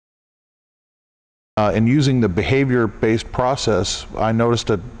In using the behavior-based process, I noticed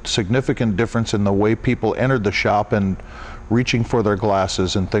a significant difference in the way people entered the shop and reaching for their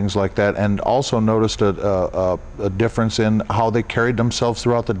glasses and things like that, and also noticed a difference in how they carried themselves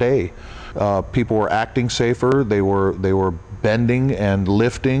throughout the day. People were acting safer, they were bending and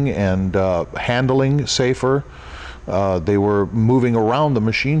lifting and handling safer. They were moving around the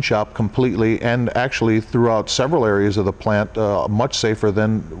machine shop completely, and actually throughout several areas of the plant much safer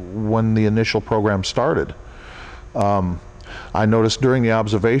than when the initial program started. I noticed during the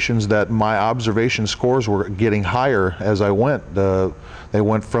observations that my observation scores were getting higher as I went. They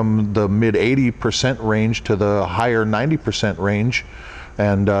went from the mid 80% range to the higher 90% range,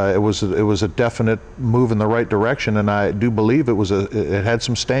 and it was a definite move in the right direction. And I do believe it had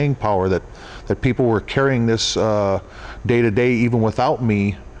some staying power, that people were carrying this day to day even without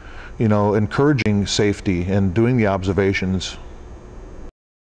me, you know, encouraging safety and doing the observations.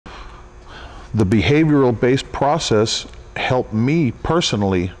 The behavioral based process helped me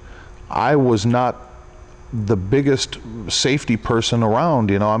personally. I was not the biggest safety person around,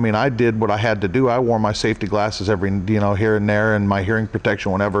 you know. I mean, I did what I had to do. I wore my safety glasses every, you know, here and there, and my hearing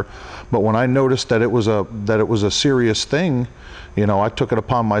protection whenever. But when I noticed that it was a serious thing, you know, I took it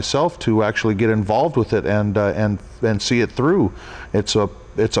upon myself to actually get involved with it and see it through. It's a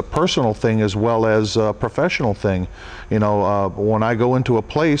personal thing as well as a professional thing. You know, when I go into a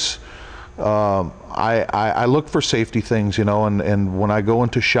place, I look for safety things, you know, and when I go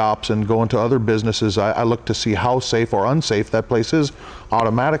into shops and go into other businesses, I look to see how safe or unsafe that place is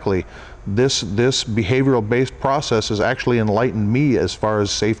automatically. This behavioral based process has actually enlightened me as far as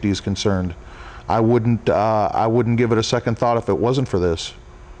safety is concerned. I wouldn't give it a second thought if it wasn't for this.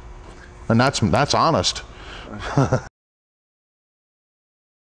 And that's honest.